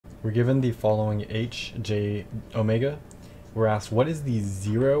We're given the following h, j, omega. We're asked what is the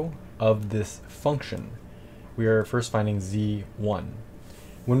zero of this function. We are first finding z1.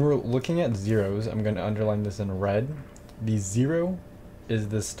 When we're looking at zeros, I'm going to underline this in red. The zero is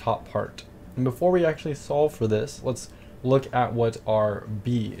this top part. And before we actually solve for this, let's look at what our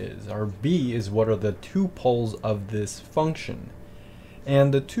b is. Our b is what are the two poles of this function.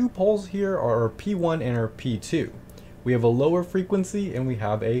 And the two poles here are our p1 and our p2. We have a lower frequency and we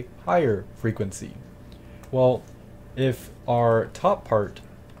have a higher frequency. Well, if our top part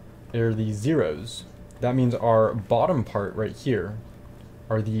are the zeros, that means our bottom part right here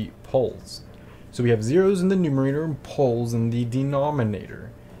are the poles. So we have zeros in the numerator and poles in the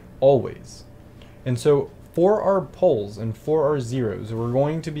denominator, always. And so for our poles and for our zeros, we're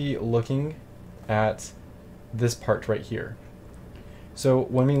going to be looking at this part right here. So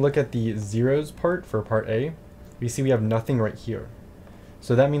when we look at the zeros part for part A, we see we have nothing right here.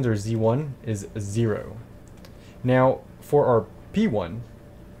 So that means our z1 is 0. Now for our p1,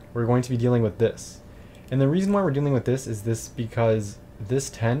 we're going to be dealing with this. And the reason why we're dealing with this is because this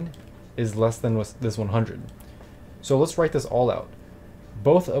 10 is less than this 100. So let's write this all out.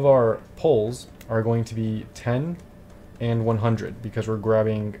 Both of our poles are going to be 10 and 100 because we're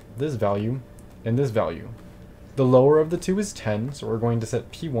grabbing this value and this value. The lower of the two is 10, so we're going to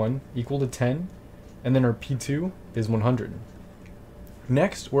set p1 equal to 10, and then our p2 is 100.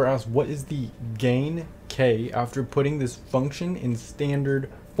 Next, we're asked what is the gain k after putting this function in standard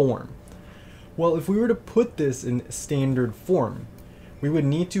form. Well, if we were to put this in standard form, we would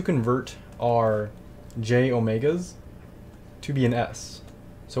need to convert our j omegas to be an s.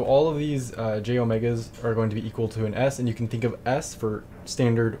 So all of these j omegas are going to be equal to an s, and you can think of s for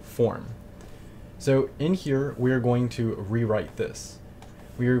standard form. So in here, we are going to rewrite this.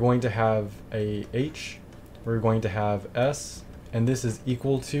 We are going to have a h, we're going to have s, and this is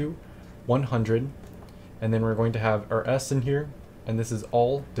equal to 100. And then we're going to have our s in here, and this is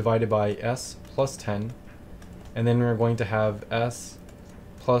all divided by s plus 10. And then we're going to have s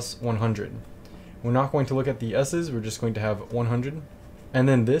plus 100. We're not going to look at the s's, we're just going to have 100. And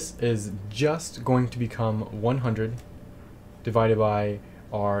then this is just going to become 100 divided by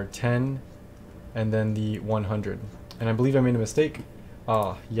our 10 and then the 100. And I believe I made a mistake.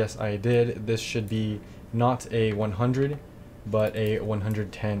 Yes, I did. This should be not a 100, but a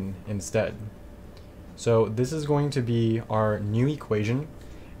 110 instead. So this is going to be our new equation,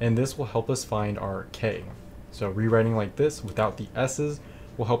 and this will help us find our k. So rewriting like this without the s's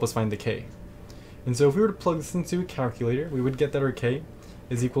will help us find the k. And so if we were to plug this into a calculator, we would get that our k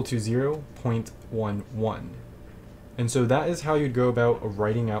is equal to 0.11. And so that is how you'd go about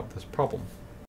writing out this problem.